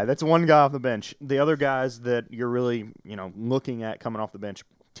one guy. That's one guy off the bench. The other guys that you're really, looking at coming off the bench,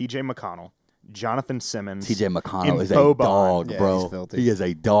 T.J. McConnell, Jonathan Simmons. T.J. McConnell and is a Boban. dog, Yeah, bro. he's filthy. He is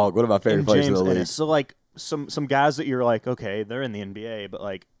a dog. One of my favorite and players in James the league. Ennis. So like some guys that you're like, okay, they're in the NBA, but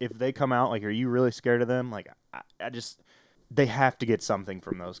like if they come out, like, are you really scared of them? Like, I just they have to get something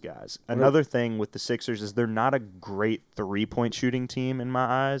from those guys. Another thing with the Sixers is they're not a great 3-point shooting team in my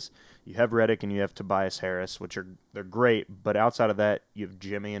eyes. You have Redick and you have Tobias Harris, they're great, but outside of that, you have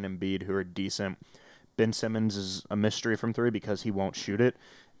Jimmy and Embiid who are decent. Ben Simmons is a mystery from three because he won't shoot it.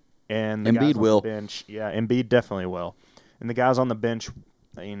 And the Embiid guys on will. the bench, yeah, Embiid definitely will. And the guys on the bench,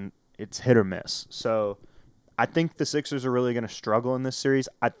 I mean, it's hit or miss. So I think the Sixers are really going to struggle in this series.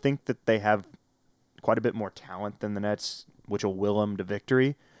 I think that they have quite a bit more talent than the Nets, which will will them to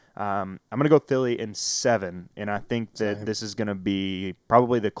victory. I'm going to go Philly in 7, and I think that this is going to be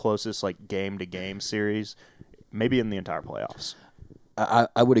probably the closest like game-to-game series, maybe in the entire playoffs.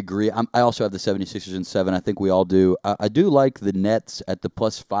 I would agree. I also have the 76ers in 7. I think we all do. I do like the Nets at the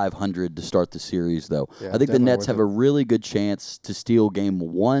plus 500 to start the series, though. Yeah, I think the definitely Nets worth have it. a really good chance to steal game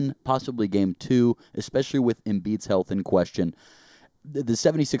 1, possibly game 2, especially with Embiid's health in question. The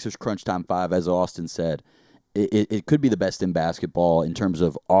 76ers crunch time 5, as Austin said, it could be the best in basketball in terms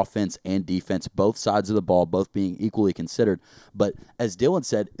of offense and defense, both sides of the ball, both being equally considered. But as Dylan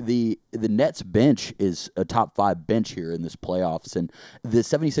said, the Nets bench is a top 5 bench here in this playoffs. And the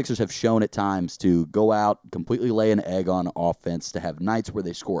 76ers have shown at times to go out, completely lay an egg on offense, to have nights where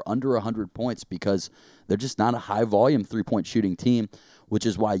they score under 100 points because they're just not a high-volume 3-point shooting team, which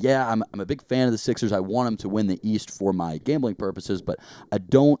is why, yeah, I'm a big fan of the Sixers. I want them to win the East for my gambling purposes, but I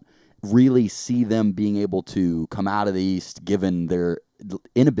don't really see them being able to come out of the East given their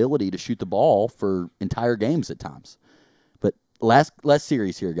inability to shoot the ball for entire games at times. But last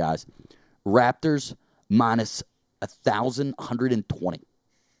series here, guys. Raptors minus 1,120.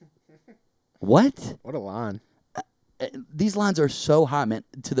 What? What a line. These lines are so high, man.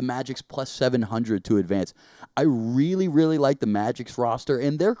 To the Magic's plus 700 to advance. I really, really like the Magic's roster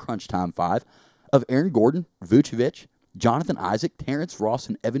and their crunch time 5 of Aaron Gordon, Vucevic, Jonathan Isaac, Terrence Ross,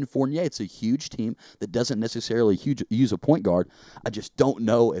 and Evan Fournier. It's a huge team that doesn't necessarily use a point guard. I just don't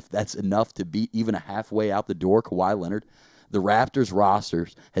know if that's enough to beat even a halfway out the door Kawhi Leonard. The Raptors roster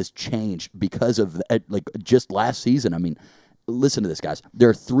has changed because of just last season. I mean, listen to this, guys. There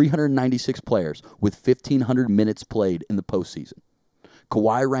are 396 players with 1,500 minutes played in the postseason.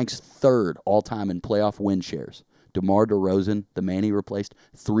 Kawhi ranks 3rd all-time in playoff win shares. DeMar DeRozan, the man he replaced,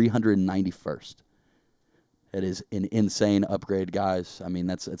 391st. It is an insane upgrade, guys. I mean,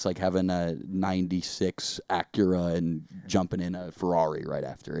 it's like having a 96 Acura and jumping in a Ferrari right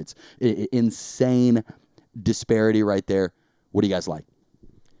after. It's insane disparity right there. What do you guys like?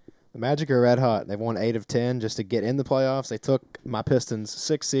 The Magic are red hot. They've won 8 of 10 just to get in the playoffs. They took my Pistons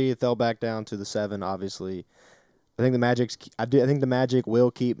 6 seed, fell back down to the 7. Obviously, I think the Magic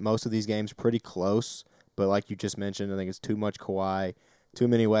will keep most of these games pretty close. But like you just mentioned, I think it's too much Kawhi, too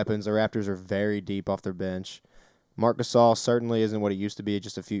many weapons. The Raptors are very deep off their bench. Marc Gasol certainly isn't what he used to be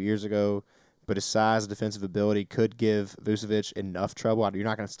just a few years ago, but his size, defensive ability could give Vucevic enough trouble. You're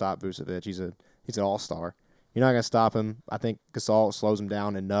not going to stop Vucevic. He's an all-star. You're not going to stop him. I think Gasol slows him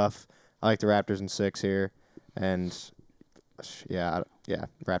down enough. I like the Raptors in 6 here, and yeah,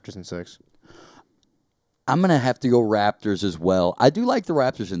 Raptors in 6. I'm going to have to go Raptors as well. I do like the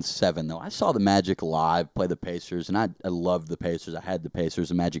Raptors in 7, though. I saw the Magic live play the Pacers, and I loved the Pacers. I had the Pacers.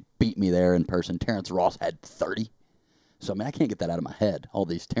 The Magic beat me there in person. Terrence Ross had 30. So, I mean, I can't get that out of my head. All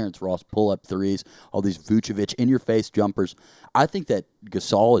these Terrence Ross pull-up threes, all these Vucevic in-your-face jumpers. I think that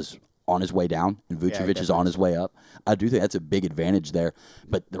Gasol is on his way down, and Vucevic is on his way up. I do think that's a big advantage there.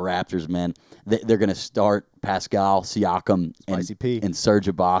 But the Raptors, man, they're going to start Pascal Siakam and Serge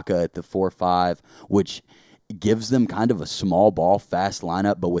Ibaka at the 4-5, which gives them kind of a small ball, fast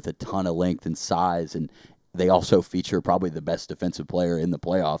lineup, but with a ton of length and size. And they also feature probably the best defensive player in the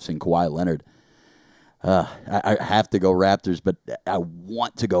playoffs in Kawhi Leonard. I have to go Raptors, but I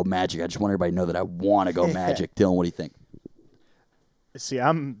want to go Magic. I just want everybody to know that I want to go Magic. Dylan, what do you think? See,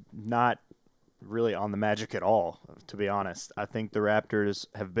 I'm not really on the Magic at all, to be honest. I think the Raptors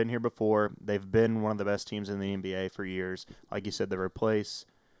have been here before. They've been one of the best teams in the NBA for years. Like you said, they replace,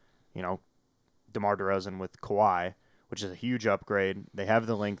 DeMar DeRozan with Kawhi, which is a huge upgrade. They have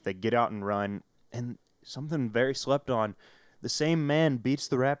the length. They get out and run. And something very slept on, the same man beats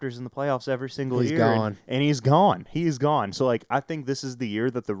the Raptors in the playoffs every single year. He's gone. And he's gone. He is gone. So, I think this is the year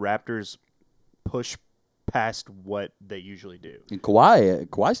that the Raptors push past what they usually do. And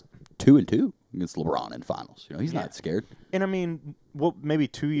Kawhi's 2-2 against LeBron in finals. He's not scared. And I mean, maybe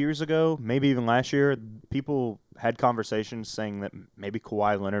 2 years ago, maybe even last year, people had conversations saying that maybe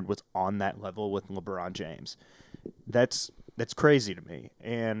Kawhi Leonard was on that level with LeBron James. That's crazy to me.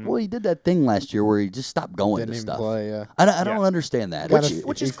 And Well, he did that thing last year where he just stopped going Didn't to even stuff. play, yeah. I don't understand that.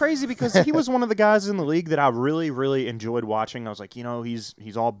 which is crazy because he was one of the guys in the league that I really, really enjoyed watching. I was like,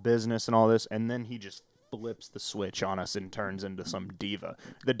 he's all business and all this, and then he just flips the switch on us and turns into some diva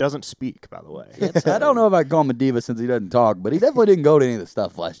that doesn't speak, by the way. I don't know if I call him a diva since he doesn't talk, but he definitely didn't go to any of the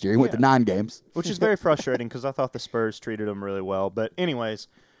stuff last year. He went to 9 games. Which is very frustrating because I thought the Spurs treated him really well. But anyways,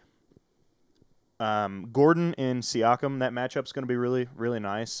 Gordon and Siakam, that matchup's going to be really, really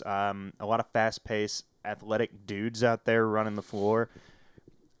nice. A lot of fast-paced, athletic dudes out there running the floor.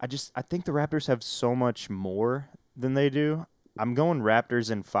 I think the Raptors have so much more than they do. I'm going Raptors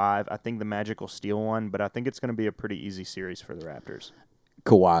in 5. I think the Magic will steal one, but I think it's going to be a pretty easy series for the Raptors.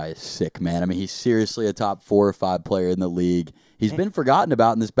 Kawhi is sick, man. I mean, he's seriously a top 4 or 5 player in the league. He's been forgotten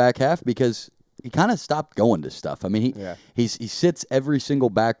about in this back half because he kind of stopped going to stuff. I mean, he sits every single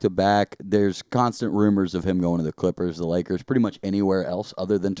back-to-back. There's constant rumors of him going to the Clippers, the Lakers, pretty much anywhere else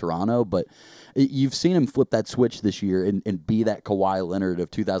other than Toronto. But you've seen him flip that switch this year and be that Kawhi Leonard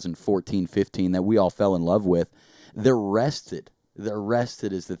of 2014-15 that we all fell in love with. They're rested. They're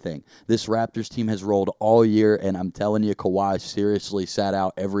rested is the thing. This Raptors team has rolled all year, and I'm telling you, Kawhi seriously sat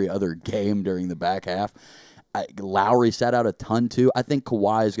out every other game during the back half. Lowry sat out a ton, too. I think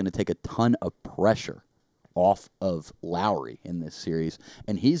Kawhi is going to take a ton of pressure off of Lowry in this series,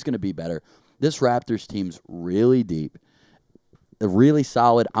 and he's going to be better. This Raptors team's really deep. They're really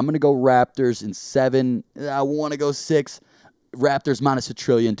solid. I'm going to go Raptors in 7. I want to go 6. Raptors minus $1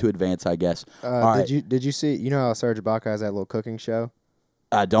 trillion to advance, I guess. Did you see? You know how Serge Ibaka has that little cooking show?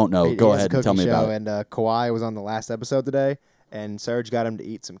 I don't know. Go ahead and tell me about it. And Kawhi was on the last episode today, and Serge got him to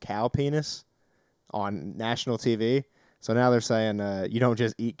eat some cow penis on national TV. So now they're saying you don't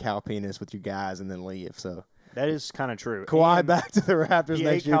just eat cow penis with your guys and then leave. So that is kind of true. Kawhi back to the Raptors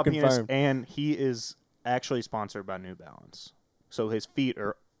next year, confirmed. And he is actually sponsored by New Balance, so his feet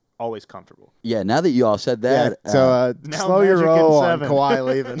are always comfortable. Yeah, now that you all said that. So slow your roll on Kawhi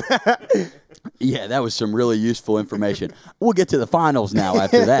leaving. Yeah, that was some really useful information. We'll get to the finals now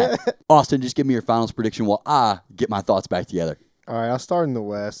after that. Austin, just give me your finals prediction while I get my thoughts back together. All right, I'll start in the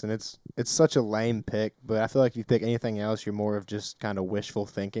West, and it's such a lame pick, but I feel like if you pick anything else, you're more of just kind of wishful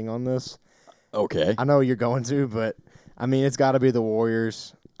thinking on this. Okay. I know you're going to, but, I mean, it's got to be the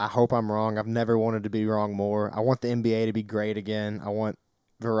Warriors. I hope I'm wrong. I've never wanted to be wrong more. I want the NBA to be great again. I want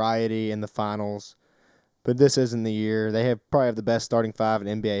variety in the finals, but this isn't the year. They probably have the best starting 5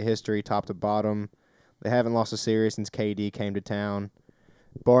 in NBA history, top to bottom. They haven't lost a series since KD came to town.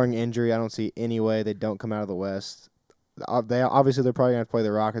 Barring injury, I don't see any way they don't come out of the West. They're probably going to have to play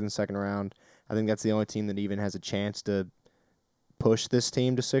the Rockets in the second round. I think that's the only team that even has a chance to push this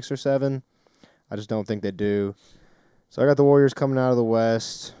team to 6 or 7. I just don't think they do. So I got the Warriors coming out of the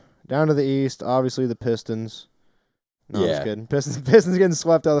West. Down to the East, obviously the Pistons. No, I'm just kidding. Pistons getting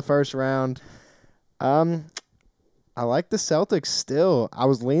swept out of the first round. I like the Celtics still. I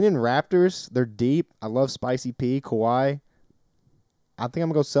was leaning Raptors. They're deep. I love Spicy P, Kawhi. I think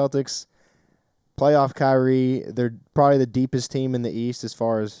I'm going to go Celtics. Playoff Kyrie. They're probably the deepest team in the East as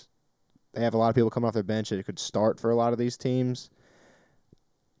far as they have a lot of people coming off their bench that could start for a lot of these teams.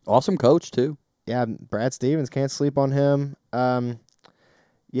 Awesome coach, too. Yeah, Brad Stevens. Can't sleep on him.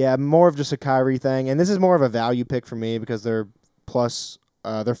 Yeah, more of just a Kyrie thing, and this is more of a value pick for me because they're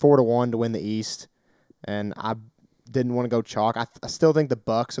 4-1 to win the East, and I didn't want to go chalk. I still think the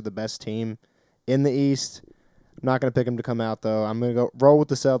Bucks are the best team in the East. I'm not going to pick them to come out though. I'm going to go roll with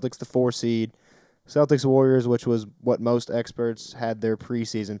the Celtics, the 4 seed. Celtics Warriors, which was what most experts had their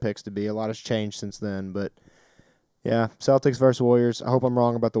preseason picks to be. A lot has changed since then, but yeah, Celtics versus Warriors. I hope I'm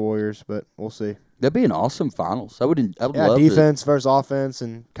wrong about the Warriors, but we'll see. That'd be an awesome finals. I would love defense versus offense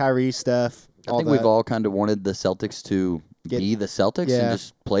and Kyrie, Steph. I think we've all kind of wanted the Celtics to be the Celtics Yeah. and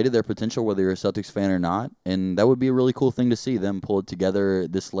just play to their potential, whether you're a Celtics fan or not. And that would be a really cool thing to see them pull it together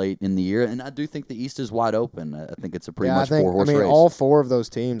this late in the year. And I do think the East is wide open. I think it's a pretty much four-horse race. all four of those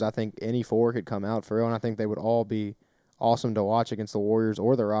teams, I think any four could come out for real, and I think they would all be awesome to watch against the Warriors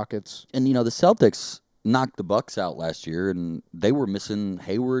or the Rockets. And, the Celtics knocked the Bucks out last year, and they were missing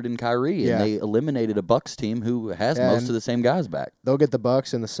Hayward and Kyrie, Yeah. and they eliminated a Bucks team who has Yeah, most and of the same guys back. They'll get the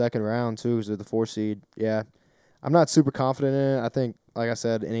Bucks in the second round, too, because they're the 4 seed. Yeah. I'm not super confident in it. I think, like I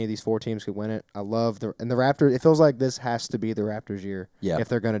said, any of these four teams could win it. I love the Raptors. It feels like this has to be the Raptors' year if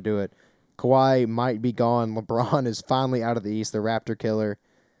they're going to do it. Kawhi might be gone. LeBron is finally out of the East, the Raptor killer.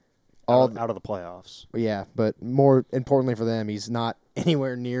 Out of the playoffs. Yeah, but more importantly for them, he's not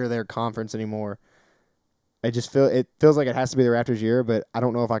anywhere near their conference anymore. It feels like it has to be the Raptors' year, but I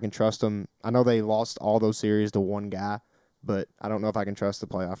don't know if I can trust them. I know they lost all those series to one guy, but I don't know if I can trust the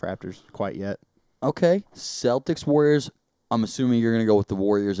playoff Raptors quite yet. Okay, Celtics, Warriors. I'm assuming you're going to go with the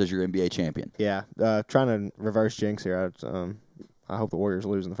Warriors as your NBA champion. Yeah, trying to reverse jinx here. I hope the Warriors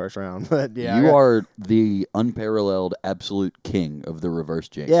lose in the first round, but yeah, You are the unparalleled absolute king of the reverse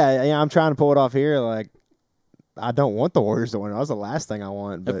jinx. Yeah, I'm trying to pull it off here. Like, I don't want the Warriors to win. That was the last thing I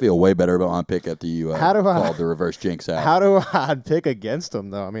want. But I feel way better about my pick after you called the reverse jinx out. How do I pick against them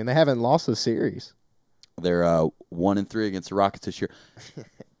though? I mean, they haven't lost a series. They're 1-3 against the Rockets this year.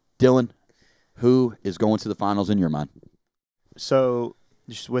 Dylan, who is going to the finals in your mind? So,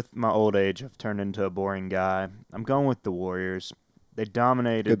 just with my old age, I've turned into a boring guy. I'm going with the Warriors. They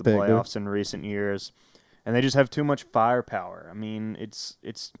dominated Good the pick, playoffs in recent years, and they just have too much firepower. I mean, it's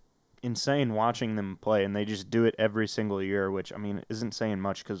insane watching them play, and they just do it every single year, which, I mean, isn't saying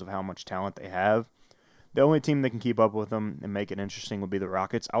much because of how much talent they have. The only team that can keep up with them and make it interesting would be the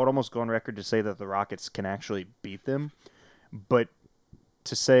Rockets. I would almost go on record to say that the Rockets can actually beat them, but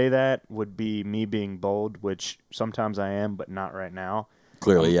to say that would be me being bold, which sometimes I am, but not right now.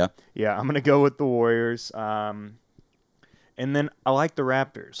 Clearly, yeah. Yeah, I'm going to go with the Warriors. And then I like the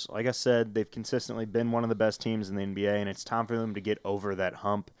Raptors. Like I said, they've consistently been one of the best teams in the NBA, and it's time for them to get over that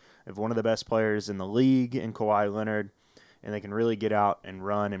hump of one of the best players in the league in Kawhi Leonard, and they can really get out and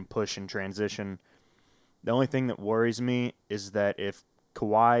run and push and transition. The only thing that worries me is that if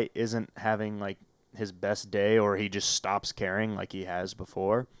Kawhi isn't having like his best day or he just stops caring like he has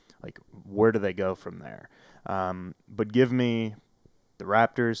before, like where do they go from there? But give me the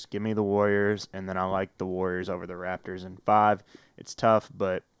Raptors, give me the Warriors, and then I like the Warriors over the Raptors in 5. It's tough,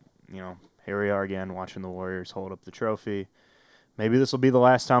 but, here we are again watching the Warriors hold up the trophy. Maybe this will be the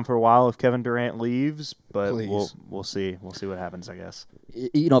last time for a while if Kevin Durant leaves, but we'll see. We'll see what happens, I guess.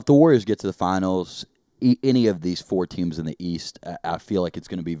 If the Warriors get to the finals, any of these four teams in the East, I feel like it's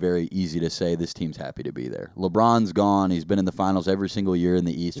going to be very easy to say this team's happy to be there. LeBron's gone. He's been in the finals every single year in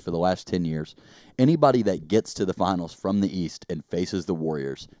the East for the last 10 years. Anybody that gets to the finals from the East and faces the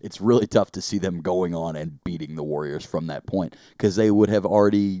Warriors, it's really tough to see them going on and beating the Warriors from that point because they would have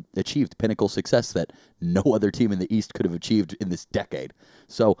already achieved pinnacle success that no other team in the East could have achieved in this decade.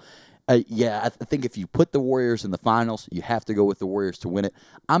 So, I think if you put the Warriors in the finals, you have to go with the Warriors to win it.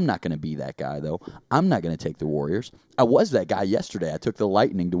 I'm not going to be that guy, though. I'm not going to take the Warriors. I was that guy yesterday. I took the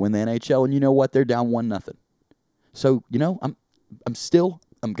Lightning to win the NHL, and you know what? They're down 1-0. So, I'm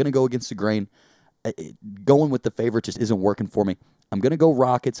going to go against the grain. Going with the favorite just isn't working for me. I'm going to go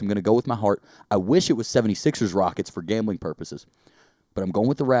Rockets. I'm going to go with my heart. I wish it was 76ers Rockets for gambling purposes. But I'm going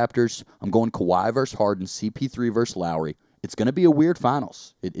with the Raptors. I'm going Kawhi versus Harden, CP3 versus Lowry. It's going to be a weird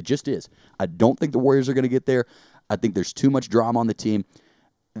finals. It just is. I don't think the Warriors are going to get there. I think there's too much drama on the team.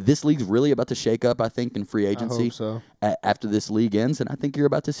 This league's really about to shake up, I think, in free agency. I hope so. After this league ends, and I think you're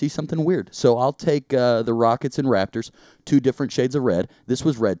about to see something weird. So I'll take the Rockets and Raptors, 2 different shades of red. This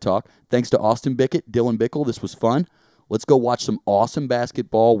was Red Talk. Thanks to Austin Bickett, Dylan Bickle. This was fun. Let's go watch some awesome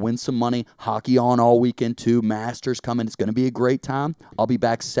basketball, win some money. Hockey on all weekend, too. Masters coming. It's going to be a great time. I'll be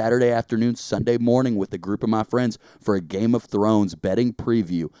back Saturday afternoon, Sunday morning with a group of my friends for a Game of Thrones betting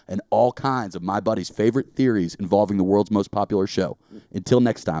preview and all kinds of my buddies' favorite theories involving the world's most popular show. Until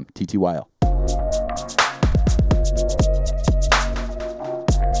next time, TTYL.